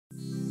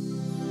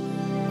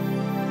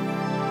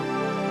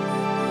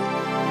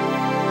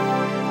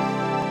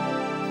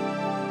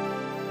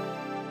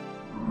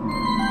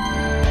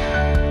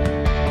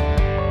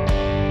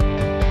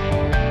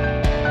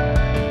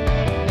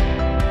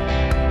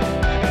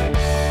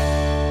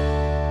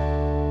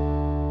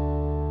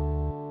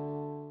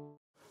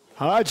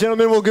All right,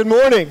 gentlemen. Well, good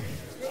morning.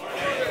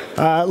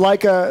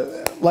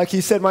 Like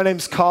he said, my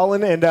name's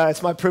Collin, and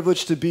it's my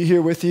privilege to be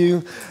here with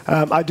you.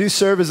 I do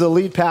serve as the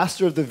lead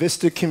pastor of the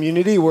Vista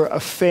community. We're a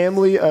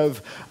family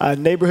of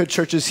neighborhood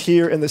churches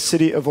here in the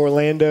city of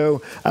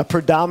Orlando,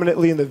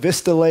 predominantly in the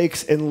Vista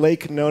Lakes and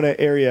Lake Nona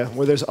area,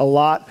 where there's a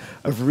lot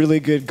of really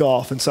good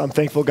golf, and so I'm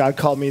thankful God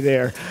called me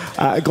there.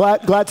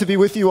 Glad to be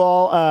with you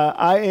all.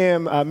 I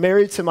am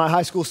married to my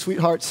high school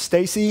sweetheart,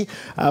 Stacy.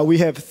 We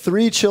have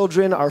 3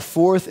 children. Our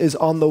 4th is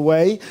on the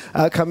way,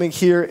 coming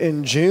here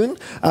in June.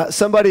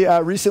 Somebody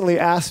recently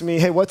asked me,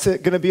 hey, what's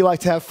it going to be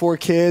like to have 4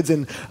 kids?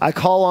 And I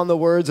call on the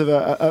words of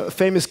a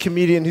famous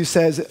comedian who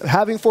says,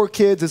 having 4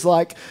 kids is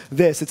like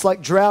this. It's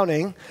like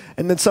drowning,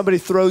 and then somebody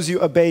throws you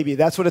a baby.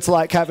 That's what it's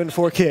like having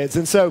 4 kids.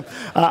 And so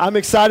I'm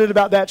excited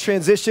about that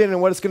transition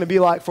and what it's going to be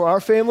like for our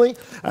family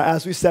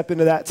as we step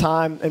into that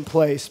time and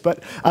place.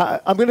 But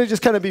I'm going to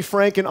just kind of be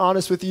frank and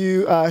honest with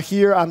you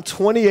here. I'm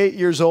 28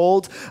 years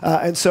old,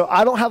 and so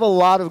I don't have a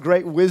lot of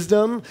great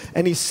wisdom,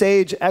 any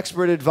sage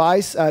expert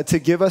advice to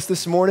give us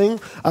this morning.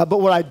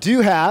 But what I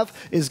do have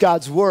is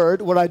God's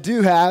word. What I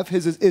do have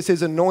is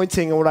his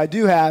anointing, and what I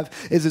do have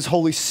is his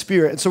Holy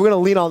Spirit. And so we're going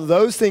to lean on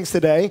those things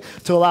today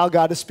to allow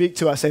God to speak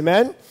to us.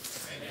 Amen?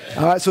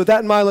 All right, so with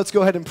that in mind, let's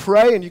go ahead and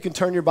pray, and you can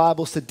turn your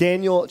Bibles to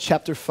Daniel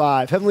chapter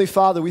 5. Heavenly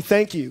Father, we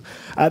thank you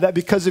that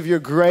because of your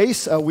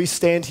grace, we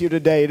stand here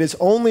today. It is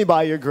only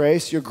by your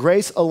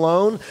grace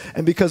alone,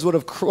 and because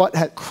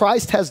what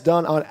Christ has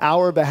done on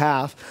our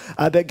behalf,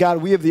 that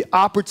God, we have the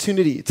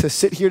opportunity to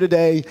sit here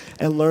today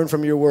and learn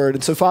from your word.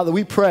 And so, Father,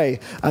 we pray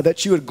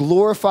that you would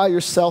glorify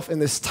yourself in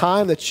this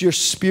time, that your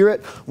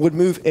Spirit would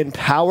move in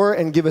power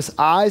and give us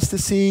eyes to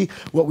see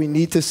what we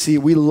need to see.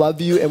 We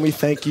love you and we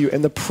thank you.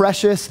 In the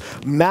precious,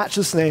 matchless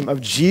name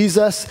of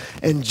Jesus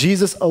and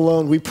Jesus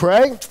alone, we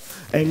pray.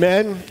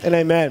 Amen and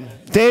amen.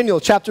 Daniel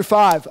chapter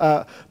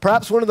 5,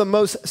 perhaps one of the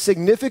most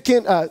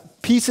significant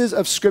pieces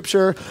of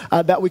scripture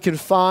that we can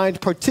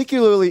find,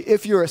 particularly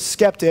if you're a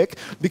skeptic,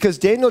 because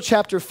Daniel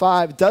chapter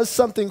 5 does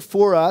something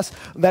for us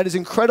that is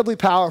incredibly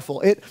powerful.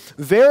 It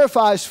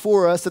verifies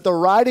for us that the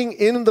writing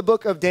in the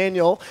book of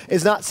Daniel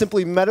is not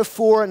simply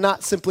metaphor,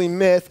 not simply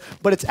myth,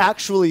 but it's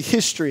actually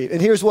history. And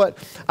here's what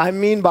I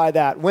mean by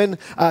that. When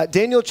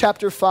Daniel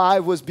chapter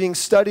 5 was being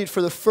studied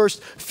for the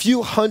first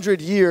few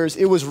hundred years,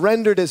 it was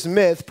rendered as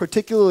myth,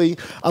 particularly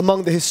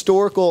among the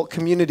historical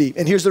community.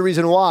 And here's the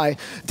reason why.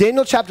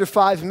 Daniel chapter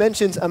 5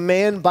 mentions a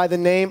man by the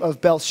name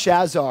of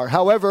Belshazzar.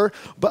 However,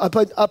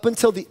 up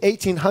until the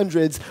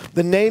 1800s,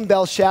 the name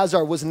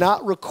Belshazzar was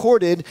not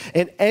recorded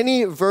in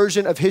any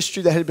version of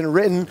history that had been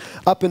written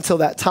up until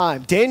that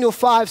time. Daniel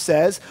 5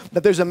 says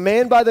that there's a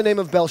man by the name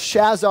of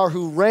Belshazzar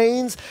who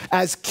reigns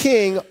as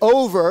king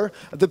over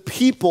the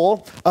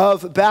people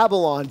of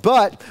Babylon.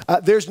 But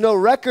there's no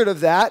record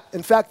of that.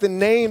 In fact, the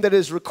name that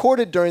is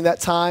recorded during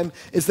that time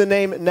is the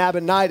name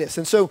Nabonidus.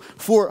 And so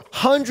for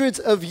hundreds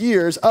of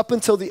years, up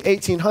until the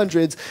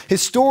 1800s,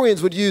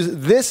 historians would use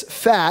this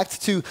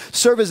fact to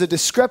serve as a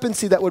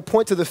discrepancy that would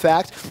point to the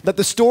fact that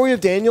the story of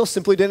Daniel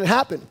simply didn't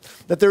happen,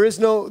 that there's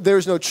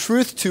no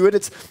truth to it.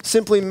 It's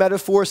simply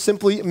metaphor,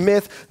 simply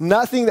myth,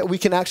 nothing that we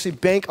can actually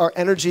bank our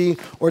energy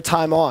or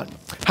time on.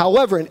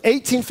 However, in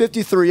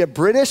 1853, a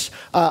British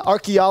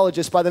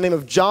archaeologist by the name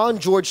of John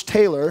George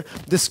Taylor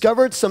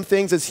discovered some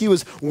things as he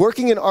was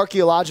working an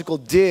archaeological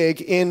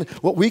dig in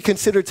what we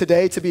consider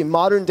today to be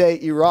modern-day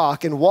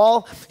Iraq. And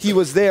while he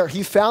was there,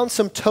 he found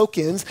some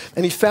tokens,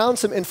 and he found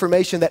some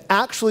information that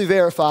actually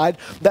verified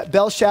that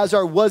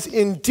Belshazzar was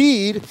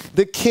indeed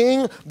the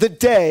king the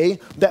day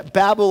that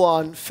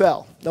Babylon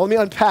fell. Now, let me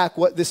unpack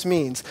what this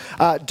means.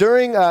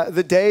 During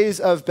the days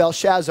of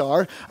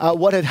Belshazzar,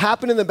 what had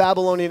happened in the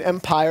Babylonian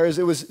Empire is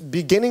it was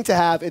beginning to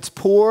have its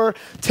poor,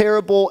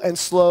 terrible, and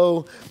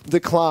slow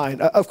decline.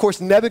 Of course,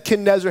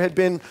 Nebuchadnezzar had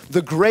been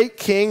the great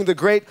king, the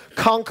great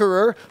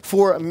conqueror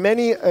for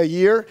many a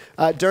year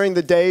during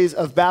the days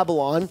of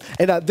Babylon.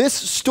 And this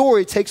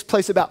story takes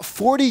place about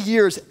 40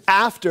 years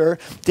after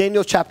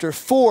Daniel chapter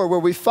 4, where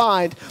we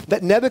find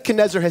that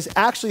Nebuchadnezzar has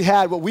actually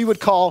had what we would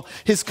call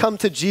his come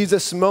to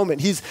Jesus moment.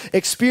 He's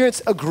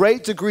experienced a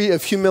great degree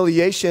of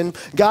humiliation.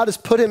 God has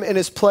put him in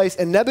his place.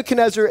 And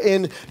Nebuchadnezzar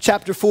in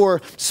chapter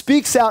 4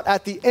 speaks out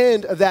at the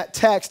end of that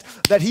text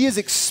that he has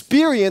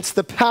experienced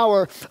the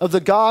power of the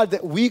God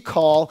that we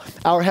call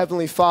our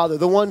Heavenly Father,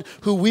 the one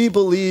who we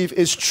believe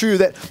is true,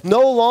 that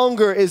no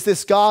longer is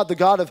this God the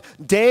God of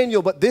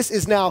Daniel, but this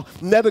is now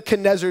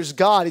Nebuchadnezzar's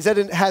God. He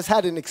has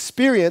had an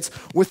experience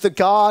with the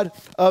God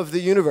of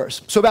the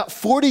universe. So about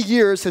 40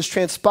 years has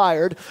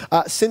transpired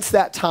since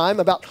that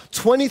time, about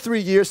 23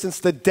 years since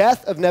the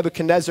death of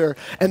Nebuchadnezzar,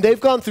 and they've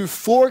gone through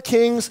 4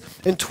 kings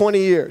in 20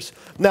 years.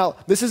 Now,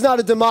 this is not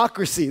a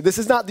democracy. This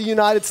is not the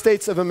United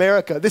States of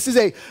America. This is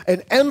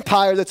an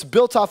empire that's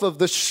built off of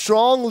the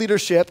strong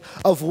leadership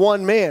of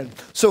one man.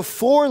 So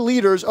 4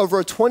 leaders over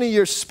a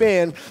 20-year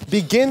span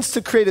begins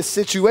to create a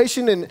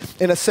situation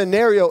in a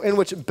scenario in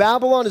which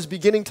Babylon is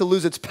beginning to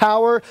lose its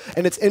power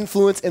and its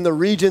influence in the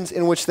regions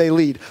in which they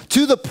lead,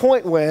 to the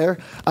point where,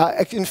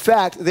 in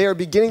fact, they are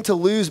beginning to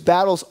lose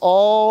battles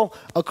all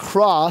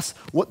across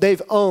what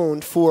they've owned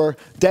owned for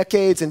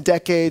decades and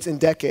decades and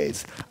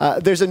decades.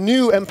 There's a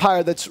new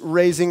empire that's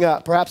raising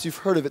up. Perhaps you've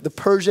heard of it, the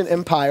Persian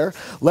Empire,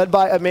 led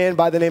by a man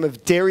by the name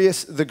of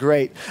Darius the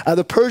Great.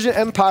 The Persian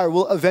Empire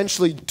will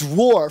eventually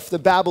dwarf the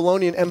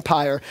Babylonian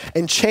Empire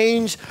and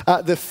change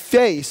the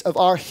face of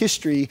our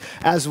history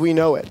as we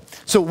know it.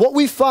 So what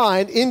we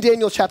find in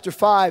Daniel chapter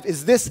 5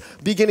 is this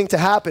beginning to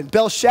happen.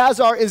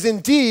 Belshazzar is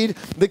indeed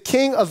the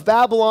king of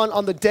Babylon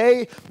on the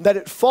day that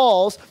it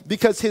falls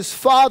because his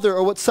father,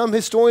 or what some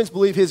historians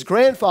believe his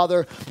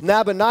grandfather,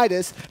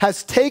 Nabonidus,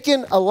 has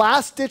taken a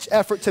last-ditch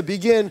effort to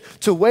begin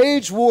to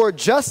wage war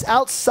just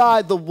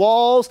outside the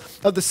walls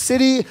of the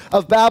city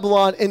of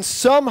Babylon in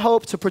some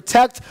hope to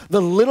protect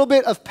the little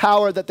bit of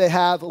power that they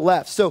have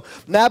left. So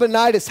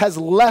Nabonidus has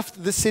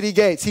left the city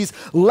gates. He's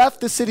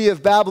left the city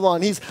of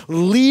Babylon. He's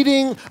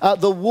leading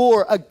the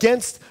war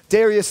against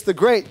Darius the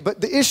Great.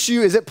 But the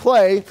issue is at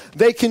play.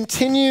 They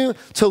continue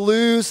to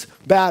lose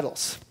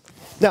battles.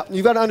 Now,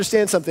 you've got to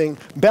understand something.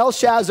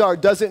 Belshazzar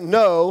doesn't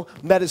know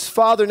that his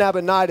father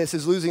Nabonidus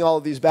is losing all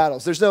of these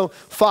battles. There's no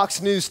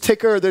Fox News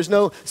ticker. There's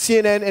no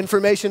CNN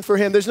information for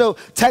him. There's no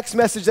text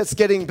message that's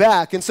getting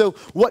back. And so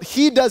what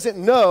he doesn't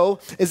know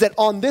is that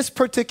on this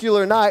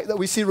particular night that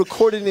we see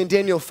recorded in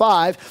Daniel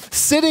 5,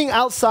 sitting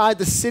outside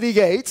the city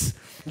gates,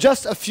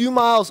 just a few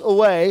miles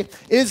away,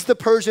 is the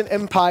Persian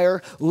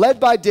Empire led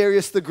by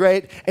Darius the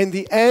Great, and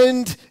the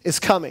end is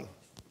coming.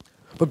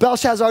 But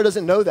Belshazzar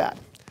doesn't know that.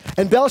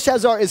 And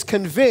Belshazzar is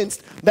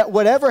convinced that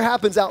whatever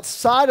happens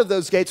outside of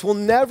those gates will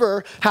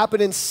never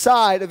happen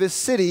inside of his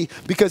city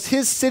because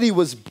his city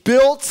was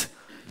built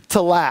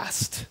to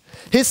last.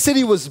 His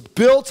city was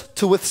built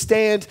to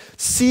withstand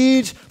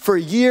siege for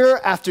year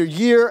after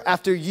year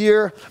after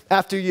year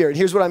after year. And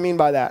here's what I mean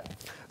by that.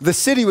 The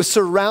city was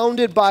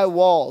surrounded by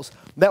walls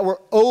that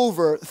were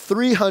over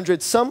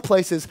 300, some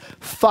places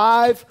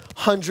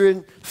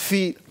 500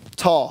 feet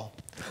tall.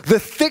 The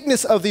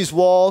thickness of these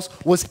walls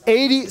was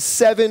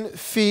 87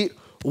 feet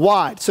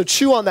wide. So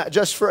chew on that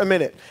just for a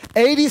minute.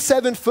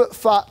 87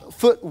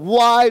 foot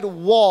wide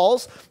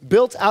walls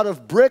built out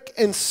of brick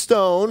and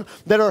stone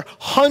that are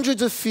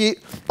hundreds of feet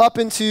up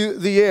into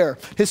the air.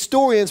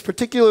 Historians,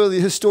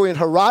 particularly historian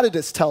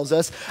Herodotus, tells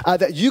us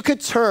that you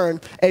could turn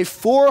a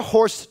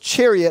 4-horse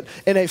chariot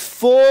in a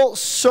full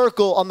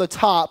circle on the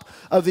top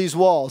of these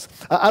walls.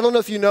 I don't know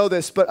if you know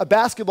this, but a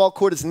basketball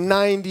court is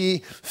 90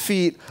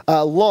 feet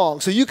long.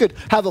 So you could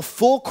have a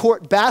full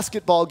court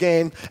basketball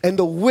game and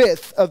the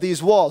width of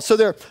these walls. So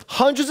they're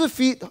hundreds of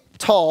feet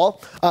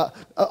tall,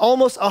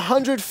 almost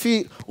 100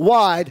 feet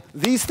wide.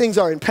 These things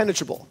are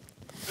impenetrable.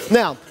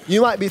 Now,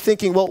 you might be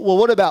thinking, well,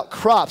 what about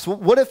crops?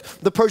 What if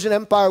the Persian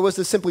Empire was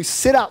to simply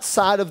sit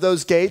outside of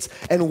those gates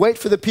and wait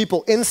for the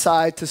people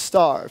inside to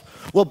starve?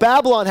 Well,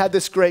 Babylon had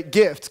this great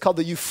gift called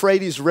the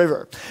Euphrates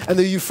River. And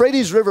the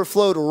Euphrates River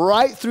flowed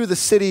right through the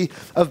city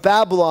of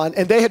Babylon.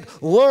 And they had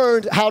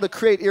learned how to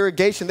create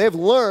irrigation. They have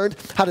learned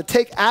how to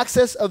take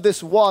access of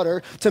this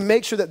water to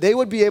make sure that they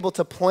would be able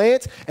to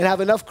plant and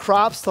have enough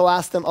crops to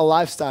last them a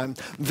lifetime.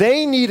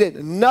 They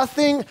needed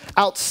nothing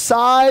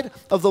outside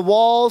of the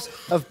walls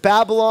of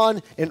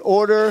Babylon in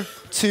order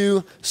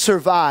to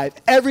survive.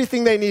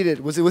 Everything they needed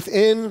was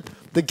within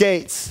the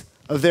gates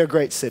of their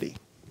great city.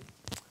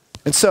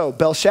 And so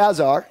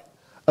Belshazzar,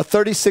 a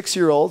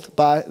 36-year-old,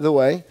 by the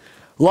way,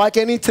 like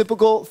any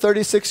typical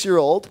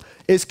 36-year-old,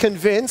 is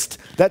convinced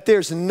that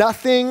there's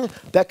nothing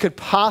that could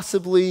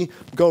possibly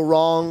go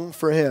wrong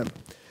for him.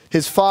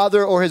 His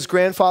father or his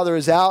grandfather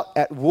is out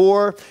at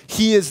war.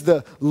 He is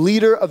the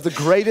leader of the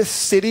greatest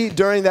city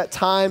during that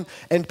time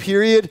and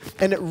period.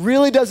 And it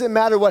really doesn't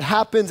matter what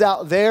happens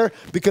out there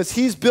because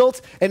he's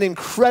built an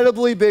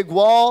incredibly big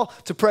wall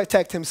to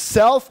protect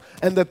himself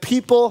and the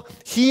people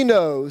he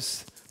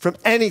knows from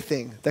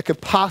anything that could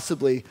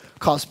possibly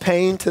cause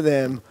pain to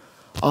them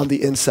on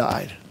the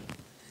inside.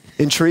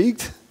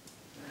 Intrigued?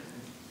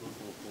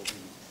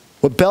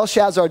 What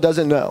Belshazzar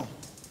doesn't know,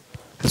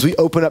 as we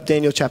open up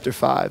Daniel chapter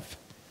 5,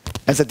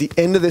 as at the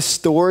end of this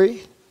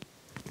story,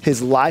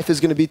 his life is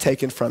going to be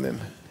taken from him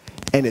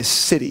and his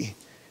city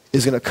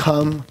is going to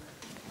come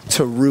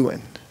to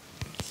ruin.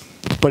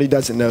 But he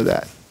doesn't know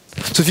that.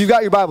 So if you've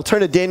got your Bible,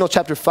 turn to Daniel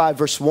chapter 5,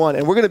 verse 1,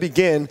 and we're going to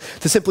begin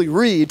to simply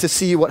read to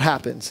see what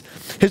happens.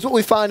 Here's what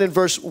we find in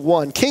verse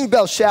 1. King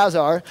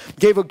Belshazzar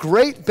gave a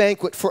great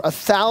banquet for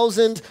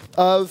 1,000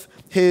 of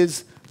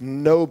his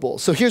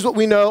nobles. So here's what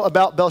we know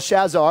about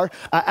Belshazzar.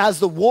 As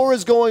the war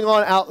is going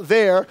on out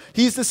there,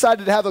 he's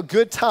decided to have a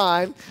good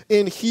time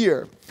in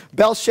here.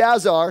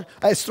 Belshazzar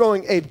is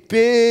throwing a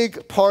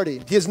big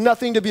party. He has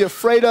nothing to be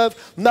afraid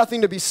of,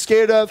 nothing to be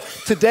scared of.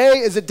 Today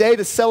is a day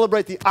to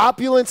celebrate the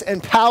opulence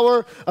and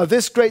power of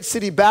this great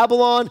city,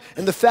 Babylon,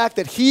 and the fact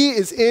that he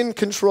is in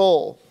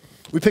control.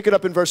 We pick it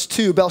up in verse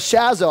 2.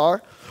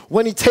 Belshazzar,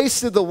 when he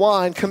tasted the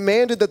wine,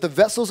 commanded that the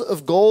vessels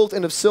of gold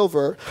and of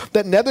silver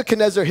that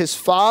Nebuchadnezzar his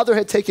father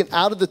had taken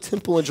out of the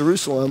temple in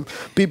Jerusalem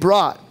be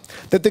brought,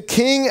 that the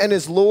king and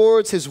his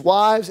lords, his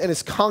wives, and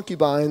his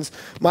concubines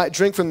might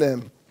drink from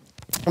them.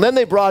 And then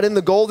they brought in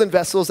the golden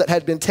vessels that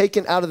had been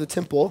taken out of the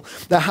temple,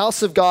 the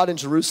house of God in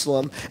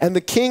Jerusalem, and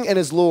the king and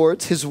his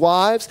lords, his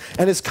wives,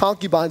 and his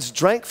concubines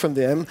drank from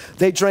them.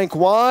 They drank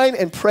wine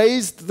and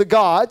praised the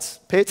gods,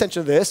 pay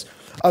attention to this,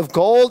 of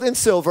gold and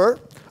silver,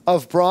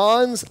 of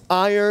bronze,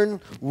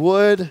 iron,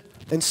 wood,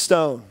 and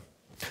stone.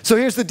 So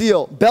here's the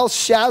deal.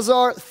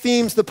 Belshazzar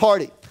themes the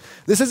party.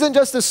 This isn't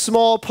just a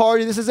small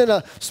party. This isn't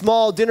a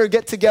small dinner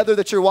get-together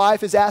that your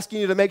wife is asking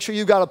you to make sure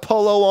you've got a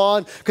polo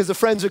on because the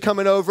friends are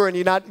coming over and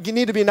you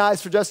need to be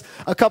nice for just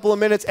a couple of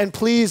minutes, and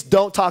please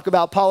don't talk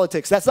about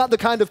politics. That's not the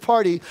kind of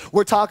party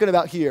we're talking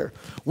about here.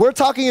 We're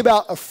talking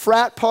about a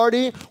frat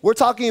party. We're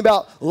talking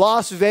about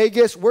Las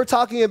Vegas. We're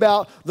talking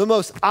about the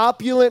most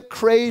opulent,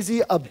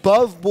 crazy,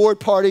 above-board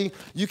party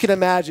you can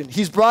imagine.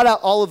 He's brought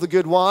out all of the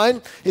good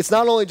wine. It's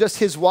not only just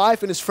his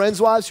wife and his friends'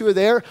 wives who are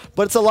there,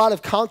 but it's a lot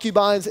of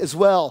concubines as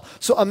well.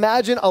 So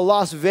imagine a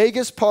Las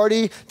Vegas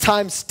party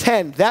times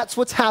 10. That's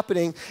what's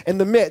happening in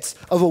the midst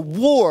of a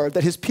war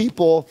that his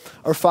people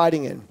are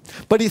fighting in.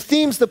 But he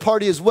themes the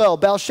party as well.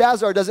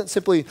 Belshazzar doesn't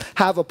simply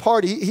have a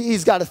party.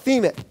 He's got to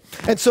theme it.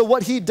 And so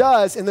what he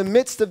does in the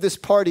midst of this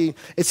party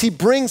is he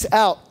brings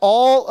out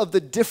all of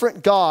the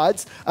different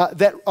gods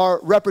that are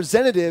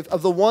representative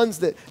of the ones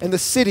that and the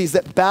cities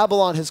that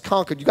Babylon has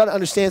conquered. You've got to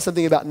understand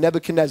something about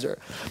Nebuchadnezzar.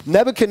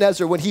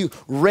 Nebuchadnezzar, when he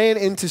ran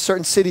into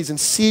certain cities and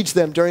sieged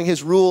them during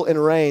his rule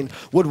and reign,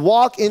 would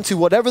walk into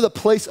whatever the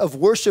place of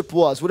worship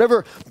was,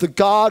 whatever the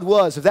god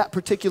was of that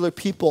particular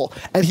people,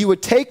 and he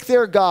would take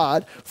their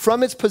god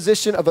from its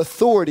position of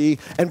authority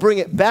and bring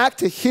it back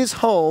to his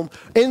home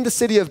in the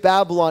city of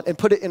Babylon and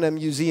put it in a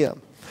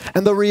museum.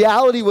 And the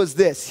reality was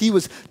this: he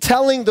was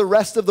telling the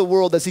rest of the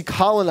world as he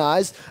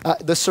colonized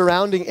the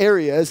surrounding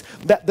areas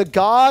that the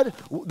God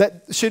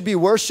that should be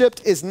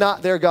worshiped is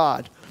not their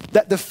God.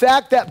 That the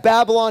fact that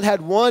Babylon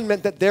had won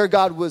meant that their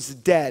God was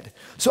dead.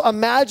 So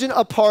imagine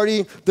a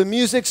party, the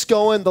music's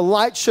going, the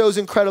light show's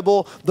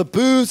incredible, the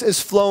booze is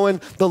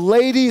flowing, the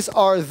ladies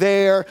are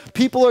there,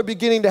 people are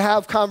beginning to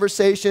have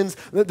conversations,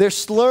 they're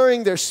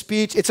slurring their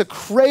speech. It's a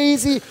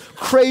crazy,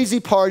 crazy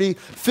party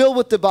filled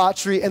with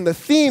debauchery, and the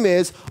theme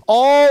is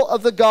all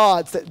of the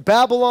gods that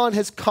Babylon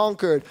has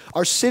conquered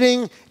are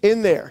sitting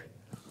in there.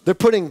 They're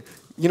putting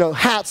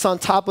hats on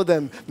top of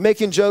them,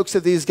 making jokes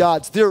of these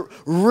gods. They're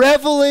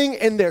reveling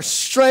in their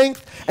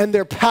strength and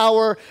their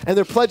power, and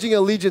they're pledging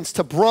allegiance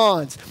to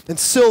bronze and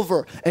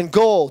silver and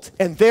gold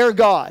and their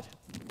god,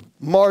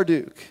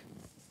 Marduk.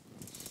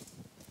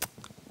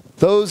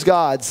 Those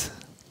gods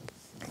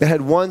that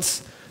had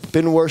once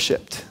been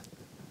worshipped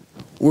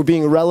were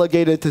being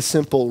relegated to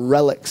simple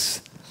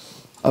relics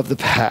of the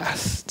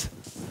past.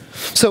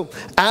 So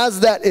as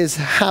that is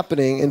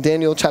happening in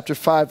Daniel chapter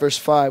 5, verse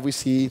 5, we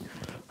see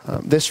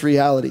this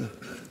reality.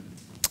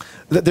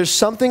 That there's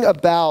something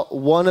about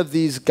one of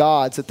these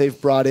gods that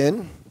they've brought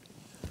in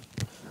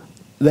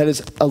that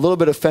is a little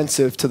bit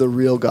offensive to the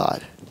real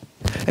God.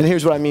 And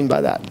here's what I mean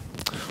by that.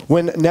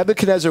 When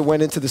Nebuchadnezzar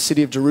went into the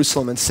city of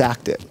Jerusalem and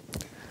sacked it,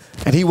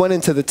 and he went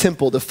into the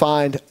temple to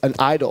find an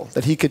idol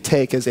that he could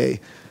take as a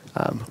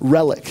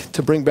relic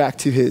to bring back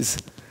to his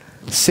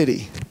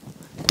city,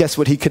 guess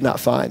what he could not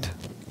find?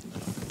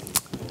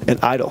 An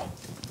idol.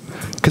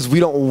 Because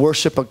we don't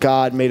worship a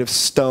God made of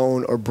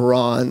stone or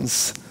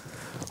bronze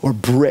or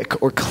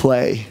brick or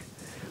clay.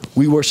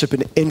 We worship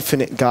an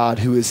infinite God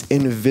who is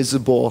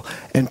invisible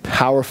and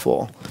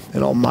powerful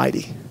and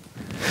almighty.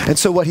 And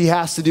so what he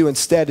has to do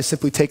instead is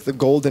simply take the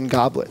golden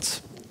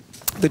goblets,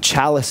 the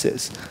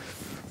chalices,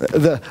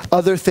 the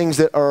other things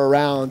that are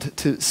around,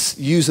 to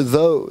use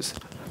those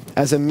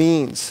as a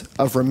means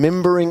of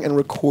remembering and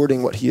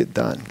recording what he had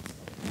done.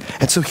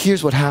 And so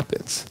here's what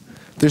happens.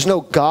 There's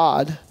no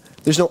God,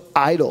 there's no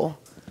idol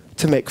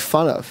to make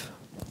fun of.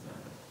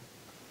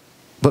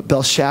 But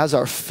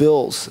Belshazzar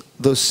fills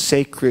those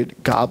sacred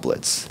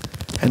goblets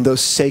and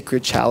those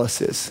sacred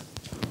chalices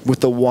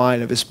with the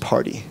wine of his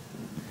party.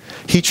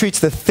 He treats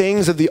the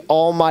things of the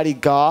Almighty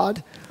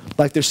God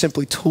like they're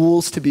simply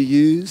tools to be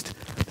used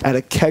at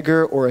a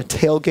kegger or a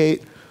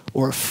tailgate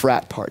or a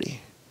frat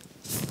party.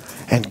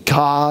 And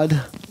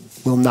God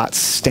will not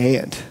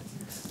stand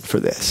for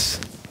this.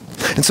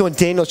 And so in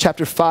Daniel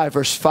chapter 5,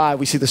 verse 5,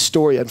 we see the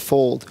story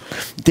unfold.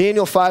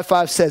 Daniel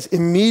 5:5 says,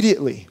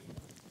 immediately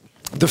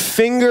the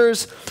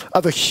fingers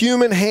of a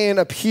human hand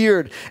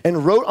appeared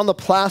and wrote on the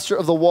plaster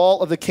of the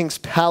wall of the king's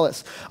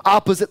palace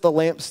opposite the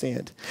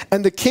lampstand.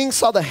 And the king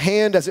saw the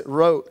hand as it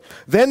wrote.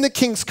 Then the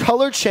king's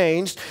color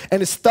changed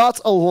and his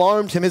thoughts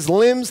alarmed him. His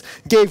limbs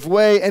gave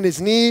way and his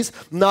knees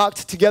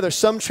knocked together.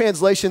 Some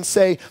translations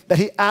say that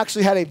he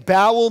actually had a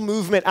bowel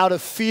movement out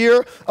of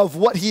fear of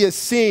what he has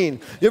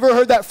seen. You ever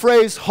heard that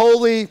phrase,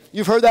 holy?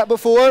 You've heard that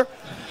before?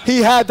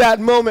 He had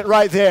that moment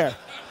right there.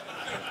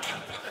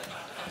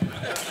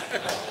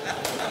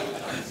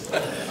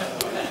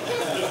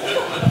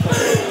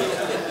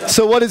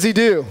 So what does he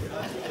do?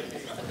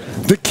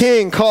 The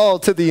king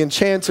called to the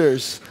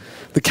enchanters,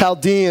 the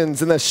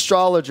Chaldeans and the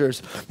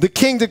astrologers. The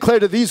king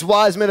declared to these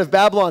wise men of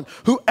Babylon,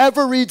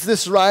 whoever reads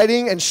this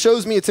writing and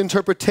shows me its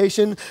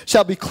interpretation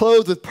shall be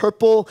clothed with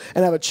purple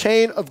and have a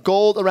chain of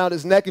gold around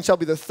his neck and shall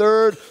be the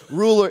third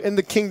ruler in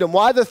the kingdom.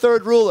 Why the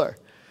third ruler?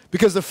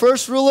 Because the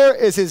first ruler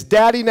is his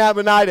daddy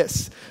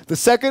Nabonidus. The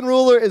second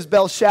ruler is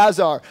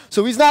Belshazzar.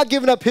 So he's not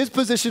giving up his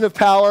position of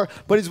power,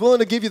 but he's willing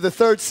to give you the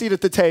third seat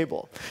at the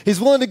table.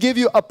 He's willing to give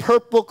you a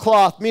purple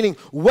cloth, meaning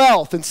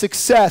wealth and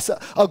success,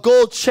 a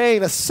gold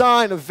chain, a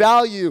sign of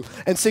value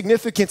and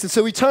significance. And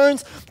so he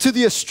turns to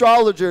the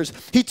astrologers.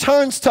 He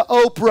turns to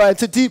Oprah and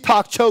to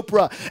Deepak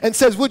Chopra and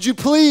says, would you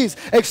please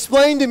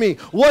explain to me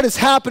what is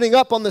happening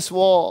up on this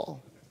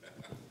wall?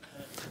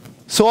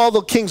 So all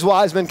the king's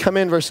wise men come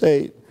in, verse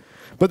 8.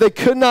 But they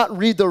could not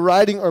read the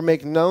writing or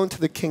make known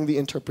to the king the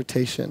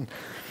interpretation.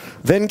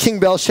 Then King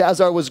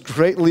Belshazzar was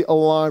greatly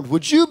alarmed.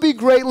 Would you be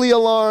greatly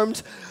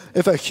alarmed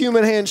if a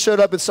human hand showed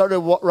up and started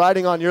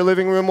writing on your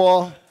living room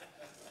wall?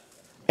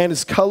 And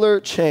his color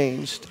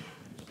changed,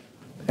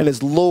 and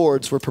his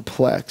lords were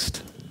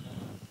perplexed.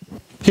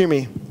 Hear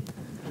me.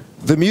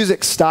 The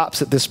music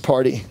stops at this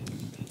party.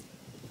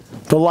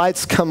 The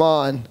lights come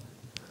on.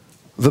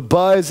 The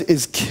buzz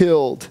is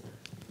killed.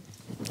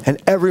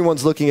 And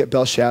everyone's looking at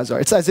Belshazzar.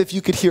 It's as if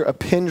you could hear a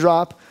pin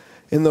drop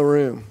in the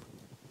room.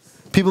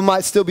 People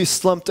might still be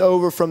slumped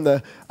over from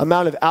the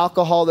amount of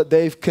alcohol that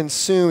they've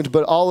consumed,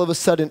 but all of a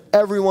sudden,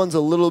 everyone's a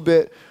little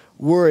bit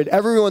worried.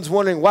 Everyone's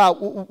wondering, wow,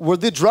 were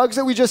the drugs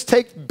that we just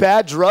take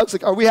bad drugs?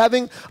 Like, are we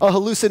having a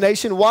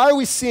hallucination? Why are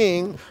we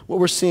seeing what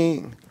we're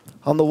seeing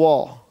on the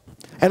wall?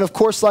 And of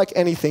course, like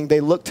anything,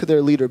 they look to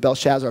their leader,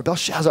 Belshazzar.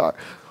 Belshazzar,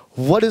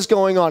 what is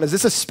going on? Is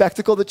this a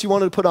spectacle that you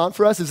wanted to put on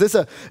for us? Is this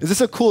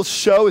a cool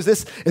show? Is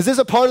this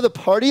a part of the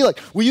party? Like,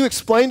 will you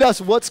explain to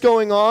us what's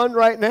going on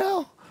right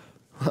now?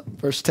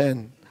 Verse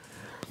 10.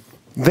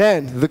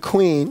 Then the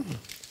queen,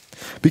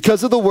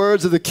 because of the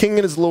words of the king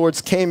and his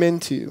lords, came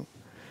into.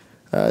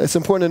 It's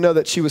important to know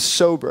that she was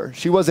sober.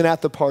 She wasn't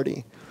at the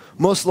party.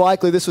 Most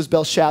likely, this was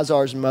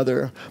Belshazzar's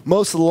mother.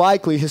 Most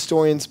likely,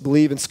 historians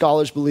believe and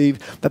scholars believe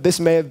that this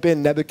may have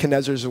been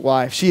Nebuchadnezzar's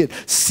wife. She had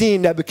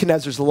seen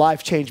Nebuchadnezzar's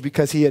life change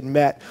because he had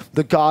met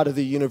the God of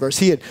the universe.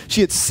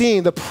 She had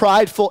seen the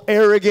prideful,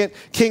 arrogant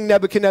King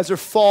Nebuchadnezzar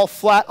fall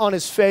flat on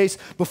his face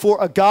before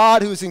a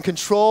God who is in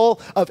control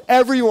of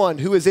everyone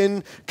who is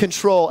in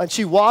control. And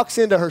she walks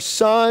into her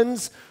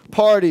son's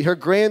party, her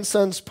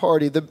grandson's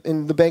party,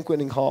 in the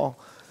banqueting hall.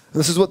 And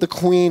this is what the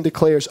queen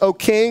declares. O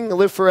king,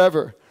 live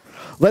forever.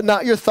 Let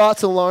not your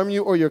thoughts alarm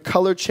you or your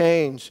color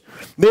change.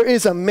 There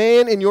is a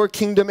man in your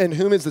kingdom in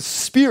whom is the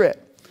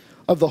spirit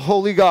of the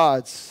holy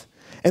gods.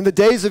 And the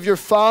days of your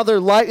father,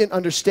 light and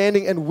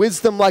understanding and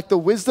wisdom like the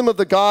wisdom of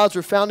the gods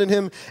were found in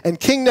him. And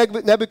King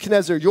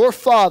Nebuchadnezzar, your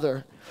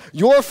father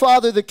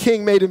the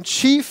king, made him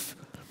chief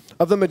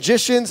of the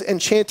magicians,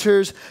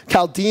 enchanters,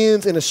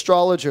 Chaldeans, and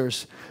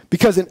astrologers.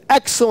 Because an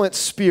excellent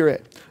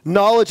spirit,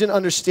 knowledge and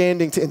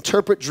understanding to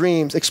interpret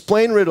dreams,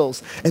 explain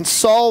riddles, and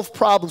solve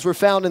problems were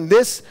found in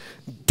this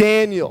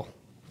Daniel.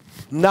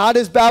 Not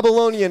his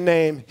Babylonian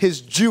name,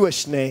 his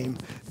Jewish name,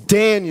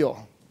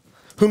 Daniel,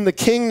 whom the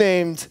king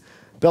named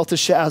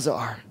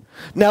Belteshazzar.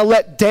 Now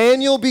let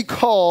Daniel be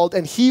called,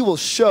 and he will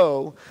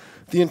show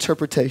the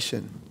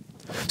interpretation.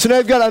 So now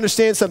you've got to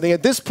understand something.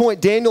 At this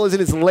point, Daniel is in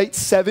his late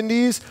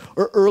 70s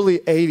or early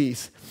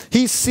 80s.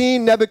 He's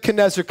seen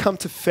Nebuchadnezzar come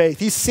to faith.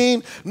 He's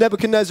seen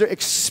Nebuchadnezzar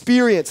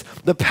experience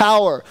the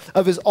power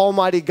of his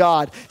almighty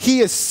God. He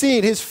has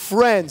seen his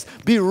friends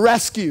be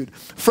rescued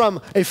from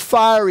a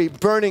fiery,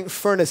 burning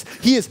furnace.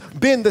 He has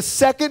been the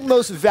second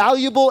most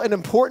valuable and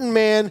important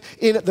man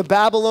in the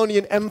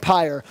Babylonian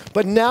Empire.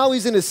 But now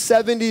he's in his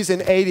 70s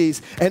and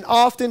 80s. And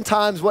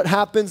oftentimes what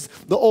happens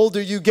the older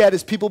you get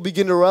is people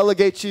begin to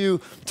relegate you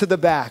to the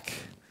back.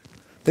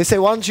 They say,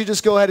 why don't you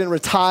just go ahead and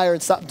retire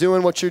and stop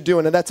doing what you're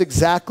doing? And that's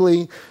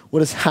exactly what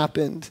has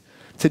happened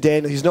to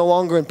Daniel. He's no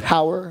longer in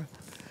power.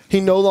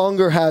 He no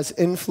longer has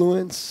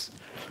influence.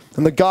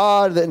 And the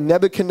God that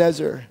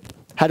Nebuchadnezzar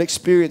had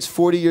experienced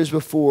 40 years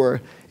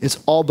before is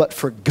all but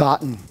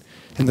forgotten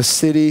in the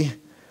city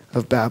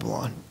of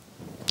Babylon.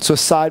 So a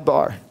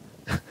sidebar.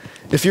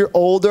 If you're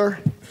older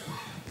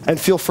and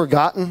feel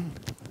forgotten,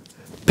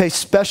 pay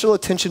special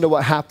attention to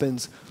what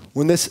happens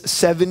when this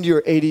 70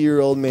 or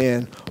 80-year-old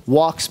man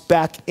walks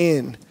back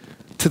in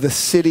to the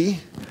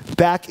city,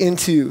 back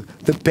into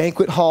the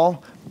banquet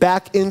hall,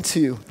 back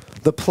into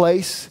the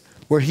place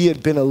where he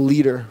had been a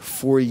leader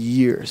for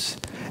years,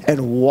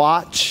 and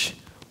watch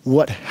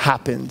what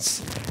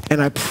happens.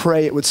 And I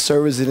pray it would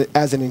serve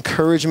as an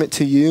encouragement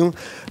to you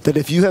that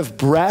if you have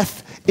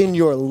breath in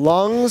your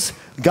lungs,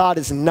 God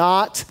is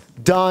not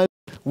done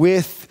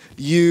with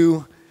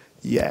you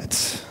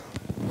yet.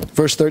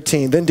 Verse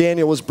 13, then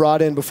Daniel was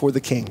brought in before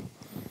the king.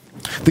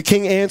 The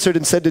king answered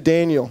and said to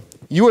Daniel,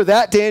 you are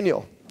that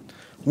Daniel,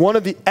 one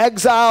of the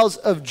exiles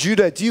of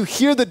Judah. Do you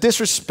hear the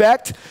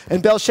disrespect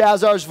in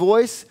Belshazzar's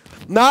voice?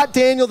 Not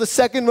Daniel, the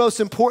second most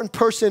important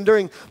person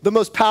during the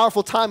most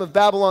powerful time of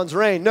Babylon's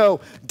reign. No,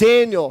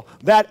 Daniel,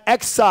 that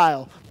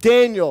exile.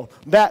 Daniel,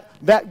 that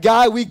that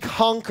guy we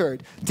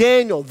conquered.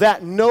 Daniel,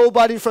 that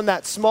nobody from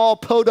that small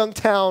podunk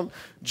town,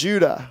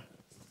 Judah,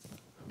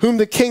 whom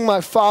the king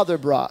my father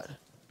brought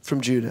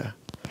from Judah.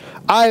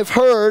 I have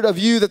heard of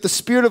you that the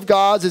Spirit of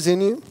God is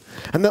in you,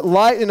 and that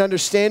light and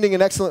understanding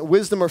and excellent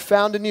wisdom are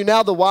found in you.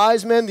 Now the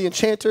wise men, the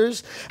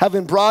enchanters, have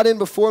been brought in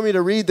before me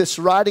to read this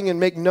writing and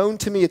make known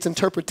to me its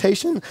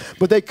interpretation,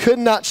 but they could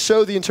not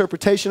show the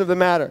interpretation of the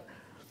matter.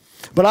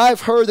 But I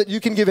have heard that you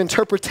can give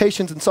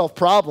interpretations and solve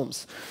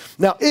problems.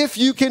 Now, if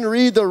you can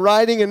read the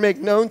writing and make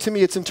known to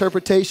me its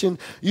interpretation,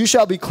 you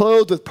shall be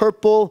clothed with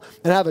purple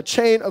and have a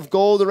chain of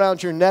gold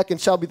around your neck and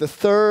shall be the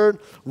third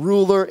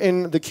ruler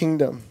in the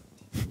kingdom.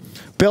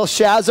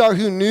 Belshazzar,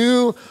 who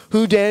knew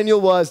who Daniel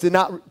was, did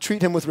not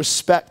treat him with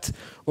respect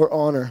or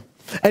honor.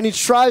 And he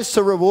tries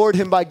to reward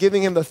him by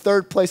giving him the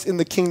third place in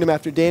the kingdom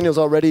after Daniel's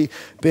already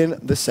been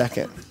the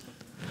second.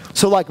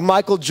 So like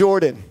Michael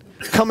Jordan,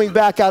 coming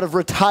back out of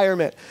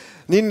retirement,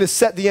 needing to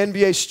set the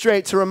NBA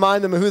straight to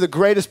remind them of who the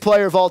greatest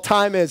player of all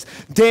time is,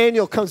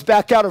 Daniel comes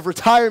back out of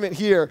retirement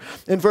here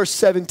in verse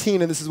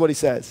 17, and this is what he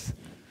says.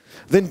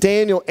 Then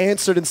Daniel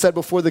answered and said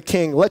before the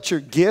king, let your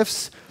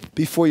gifts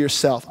be for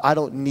yourself. I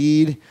don't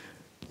need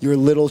your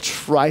little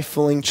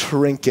trifling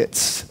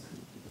trinkets.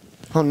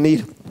 I don't need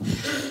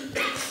them.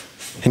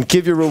 And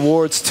give your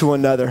rewards to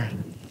another.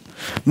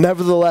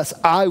 Nevertheless,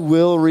 I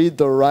will read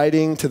the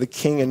writing to the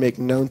king and make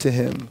known to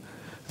him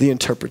the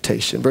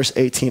interpretation. Verse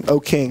 18, O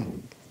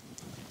king,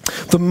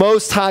 the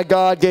Most High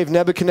God gave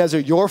Nebuchadnezzar,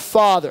 your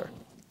father,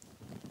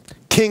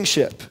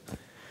 kingship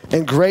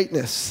and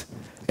greatness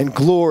and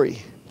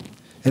glory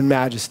and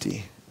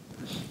majesty.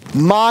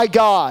 My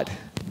God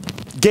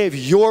gave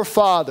your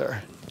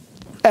father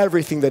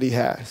everything that he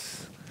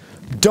has.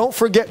 Don't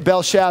forget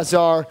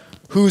Belshazzar,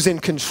 who's in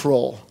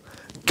control.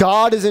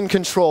 God is in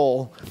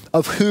control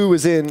of who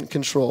is in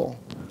control.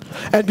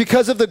 And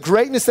because of the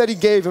greatness that he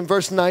gave in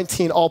verse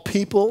 19, all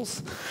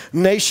peoples,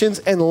 nations,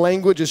 and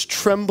languages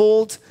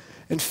trembled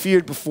and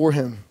feared before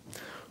him.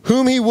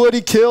 Whom he would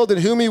he killed,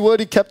 and whom he would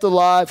he kept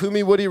alive, whom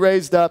he would he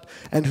raised up,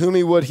 and whom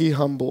he would he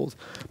humbled.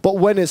 But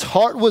when his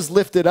heart was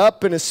lifted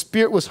up and his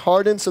spirit was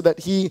hardened so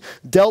that he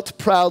dealt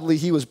proudly,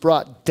 he was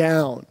brought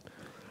down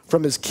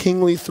from his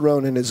kingly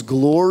throne, and his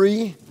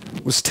glory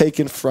was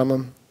taken from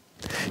him.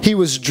 He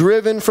was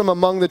driven from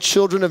among the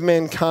children of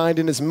mankind,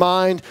 and his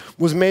mind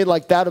was made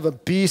like that of a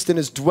beast, and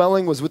his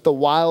dwelling was with the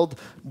wild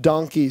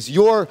donkeys.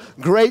 Your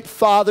great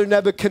father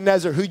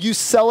Nebuchadnezzar, who you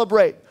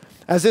celebrate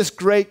as this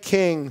great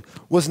king,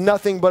 was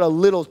nothing but a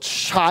little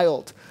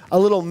child, a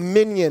little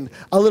minion,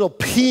 a little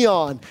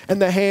peon in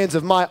the hands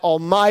of my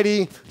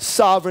almighty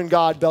sovereign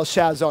God,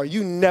 Belshazzar.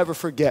 You never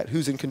forget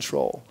who's in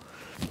control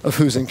of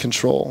who's in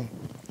control.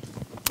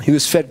 He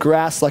was fed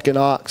grass like an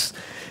ox,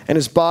 and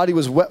his body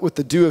was wet with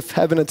the dew of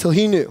heaven until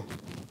he knew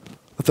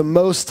that the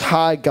Most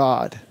High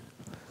God,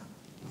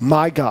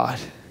 my God,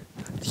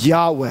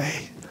 Yahweh,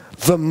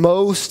 the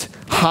Most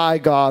High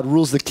God,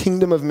 rules the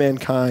kingdom of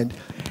mankind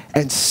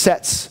and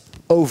sets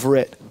over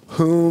it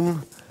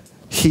whom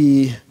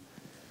he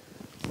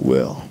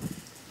will.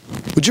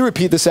 Would you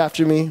repeat this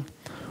after me?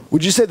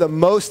 Would you say the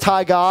Most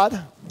High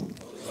God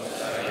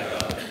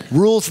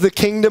rules the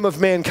kingdom of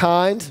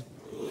mankind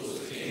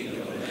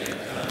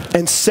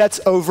and sets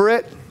over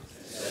it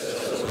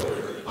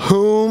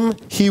whom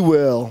he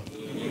will?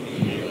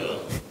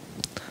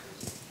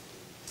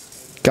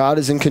 God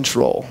is in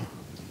control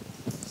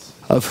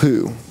of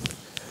who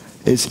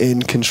is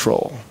in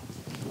control.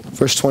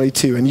 Verse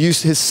 22, and you,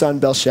 his son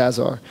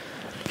Belshazzar,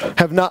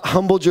 have not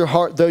humbled your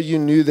heart, though you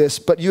knew this,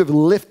 but you have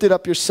lifted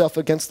up yourself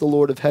against the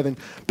Lord of heaven.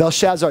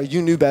 Belshazzar,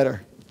 you knew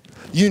better.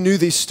 You knew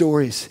these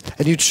stories,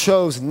 and you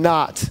chose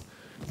not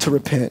to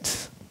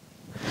repent.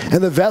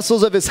 And the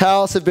vessels of his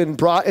house have been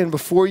brought in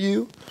before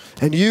you,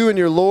 and you and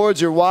your lords,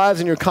 your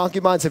wives, and your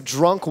concubines have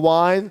drunk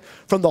wine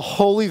from the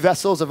holy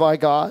vessels of our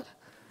God.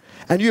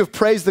 And you have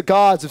praised the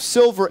gods of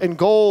silver and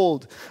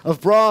gold, of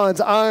bronze,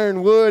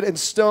 iron, wood, and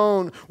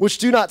stone, which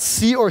do not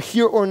see or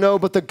hear or know,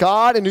 but the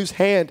God in whose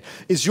hand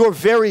is your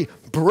very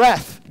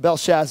breath,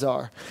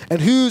 Belshazzar,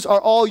 and whose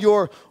are all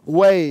your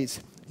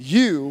ways,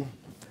 you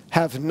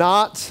have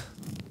not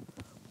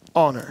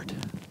honored.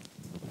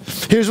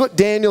 Here's what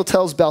Daniel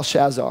tells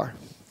Belshazzar.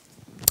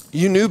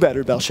 You knew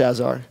better,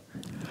 Belshazzar.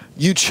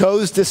 You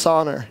chose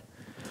dishonor.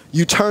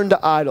 You turned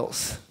to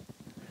idols.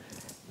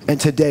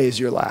 And today is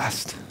your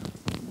last.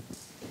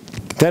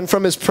 Then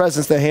from his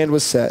presence the hand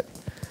was set,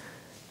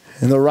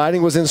 and the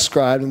writing was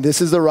inscribed, and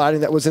this is the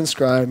writing that was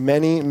inscribed,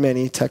 many,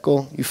 many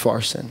tekel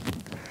upharsin.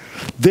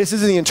 This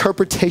is the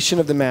interpretation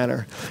of the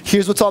matter.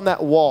 Here's what's on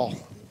that wall.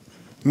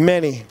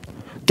 Many.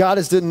 God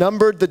has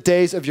numbered the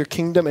days of your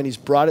kingdom, and he's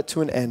brought it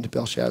to an end,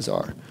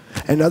 Belshazzar.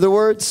 In other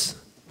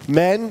words,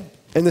 men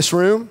in this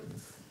room,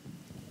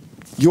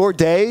 your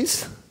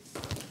days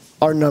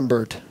are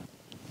numbered.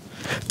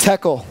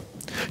 Tekel,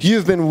 you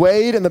have been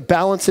weighed in the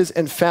balances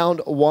and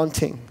found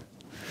wanting.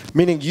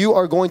 Meaning you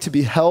are going to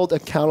be held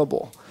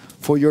accountable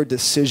for your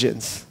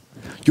decisions.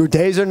 Your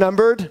days are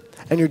numbered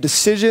and your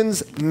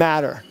decisions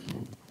matter.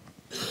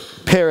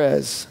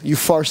 Perez,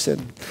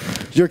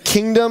 Upharsin. Your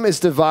kingdom is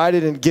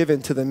divided and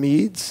given to the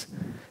Medes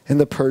and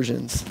the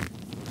Persians.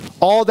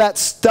 All that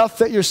stuff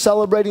that you're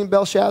celebrating,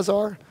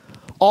 Belshazzar,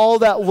 all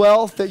that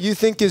wealth that you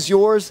think is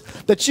yours,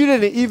 that you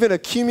didn't even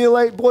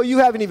accumulate, boy, you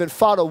haven't even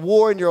fought a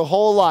war in your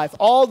whole life.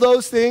 All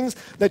those things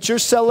that you're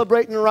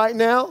celebrating right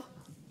now,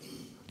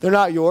 they're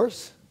not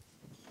yours.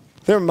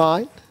 They're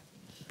mine.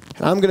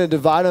 And I'm going to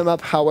divide them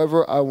up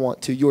however I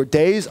want to. Your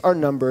days are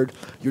numbered,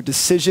 your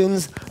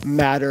decisions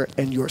matter,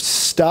 and your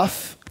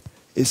stuff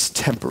is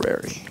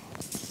temporary.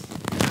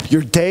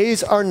 Your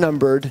days are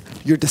numbered,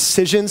 your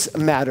decisions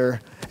matter,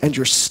 and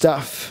your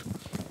stuff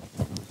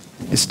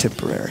is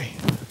temporary.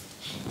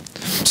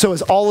 So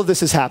as all of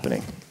this is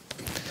happening,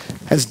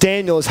 as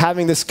Daniel is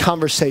having this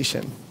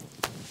conversation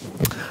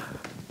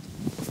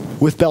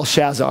with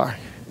Belshazzar,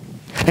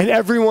 and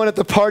everyone at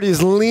the party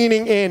is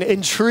leaning in,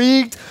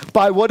 intrigued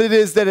by what it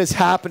is that is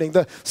happening.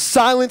 The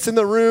silence in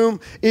the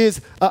room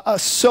is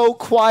so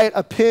quiet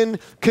a pin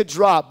could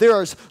drop.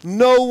 There is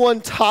no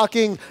one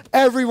talking.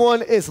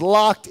 Everyone is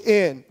locked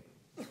in.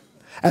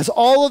 As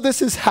all of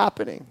this is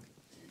happening,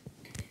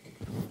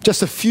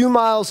 just a few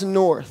miles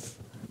north,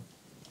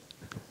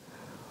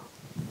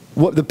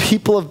 what the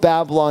people of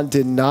Babylon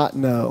did not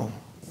know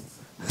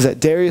is that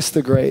Darius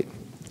the Great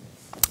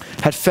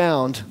had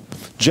found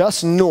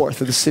just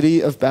north of the city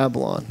of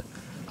Babylon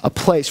a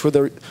place where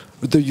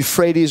the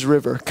Euphrates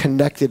River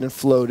connected and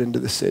flowed into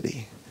the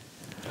city.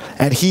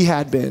 And he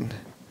had been,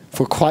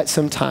 for quite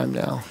some time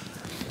now,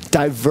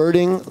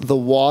 diverting the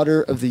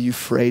water of the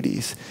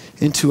Euphrates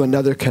into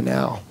another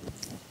canal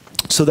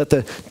so that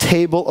the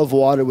table of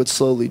water would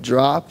slowly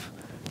drop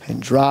and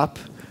drop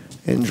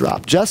and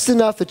drop. Just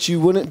enough that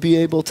you wouldn't be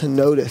able to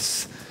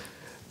notice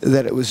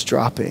that it was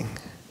dropping.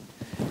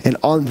 And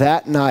on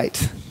that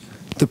night,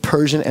 the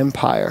Persian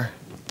Empire,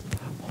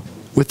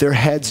 with their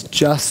heads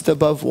just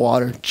above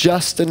water,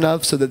 just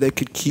enough so that they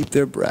could keep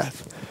their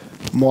breath,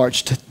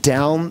 marched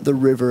down the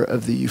river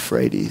of the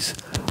Euphrates,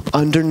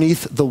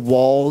 underneath the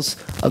walls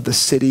of the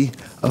city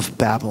of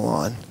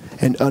Babylon,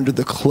 and under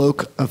the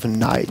cloak of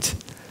night,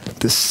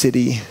 the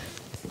city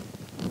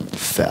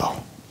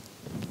fell.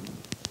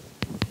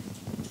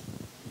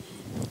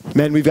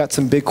 Men, we've got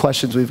some big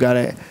questions we've got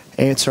to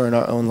answer in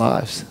our own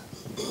lives.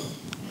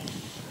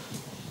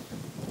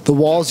 The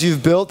walls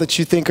you've built that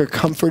you think are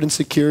comfort and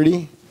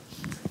security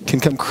can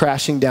come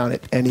crashing down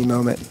at any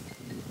moment.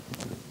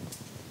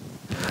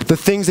 The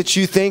things that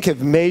you think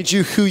have made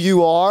you who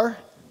you are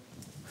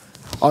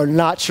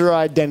not your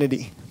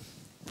identity.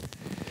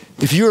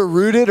 If you are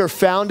rooted or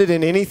founded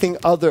in anything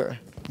other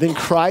than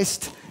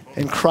Christ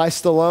and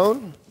Christ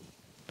alone,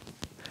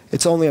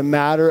 it's only a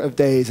matter of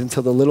days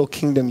until the little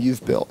kingdom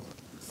you've built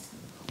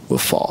will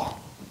fall.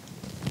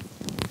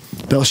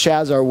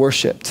 Belshazzar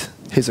worshiped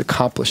his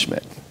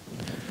accomplishment.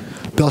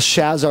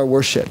 Belshazzar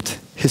worshiped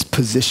his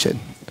position.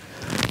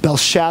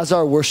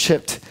 Belshazzar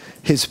worshiped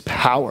his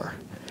power.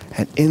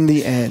 And in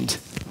the end,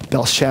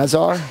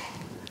 Belshazzar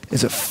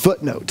is a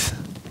footnote.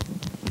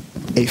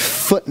 A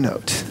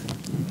footnote.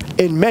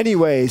 In many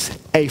ways,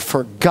 a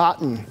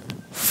forgotten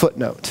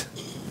footnote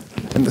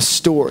in the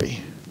story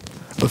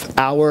of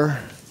our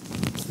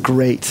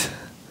great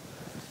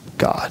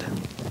God.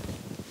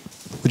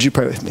 Would you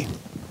pray with me?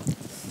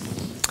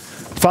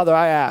 Father,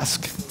 I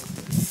ask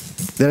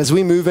that as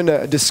we move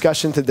into a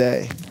discussion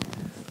today,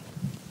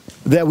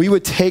 that we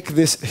would take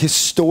this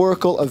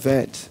historical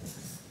event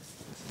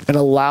and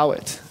allow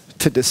it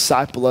to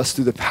disciple us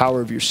through the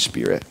power of your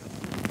Spirit.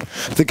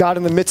 That God,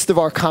 in the midst of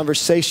our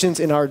conversations,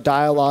 in our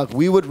dialogue,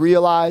 we would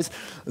realize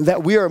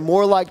that we are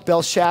more like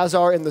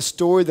Belshazzar in the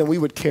story than we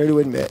would care to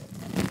admit.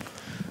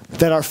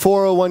 That our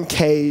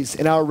 401ks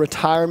and our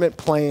retirement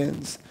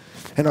plans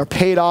and our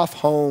paid off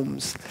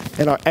homes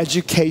and our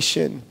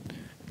education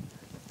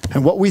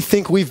and what we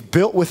think we've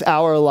built with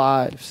our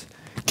lives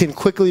can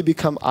quickly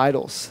become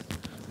idols,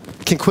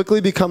 can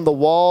quickly become the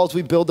walls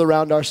we build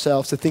around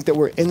ourselves to think that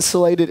we're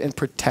insulated and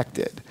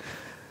protected.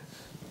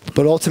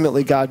 But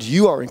ultimately, God,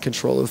 you are in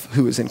control of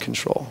who is in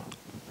control.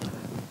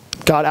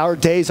 God, our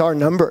days are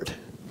numbered,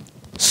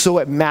 so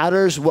it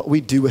matters what we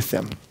do with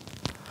them.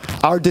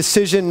 Our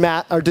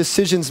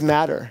decisions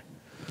matter.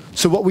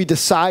 So what we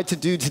decide to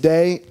do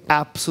today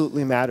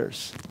absolutely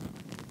matters.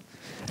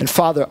 And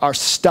Father, our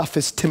stuff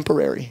is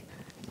temporary.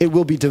 It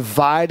will be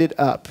divided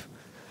up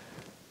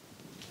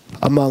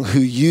among who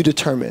you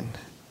determine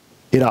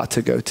it ought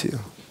to go to.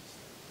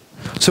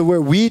 So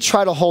where we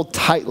try to hold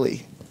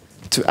tightly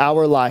to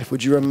our life,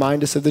 would you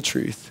remind us of the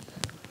truth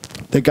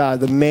that God,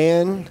 the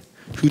man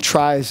who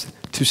tries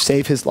to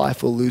save his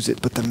life will lose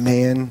it, but the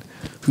man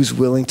who's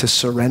willing to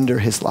surrender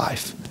his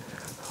life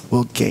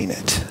will gain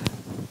it.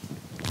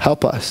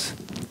 Help us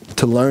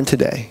to learn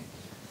today.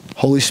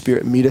 Holy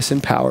Spirit, meet us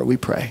in power, we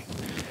pray.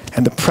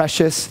 And the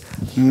precious,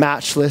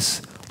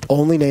 matchless,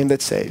 only name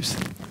that saves.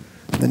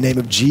 In the name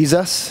of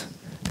Jesus,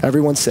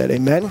 everyone said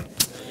amen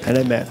and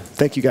amen.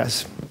 Thank you,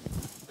 guys.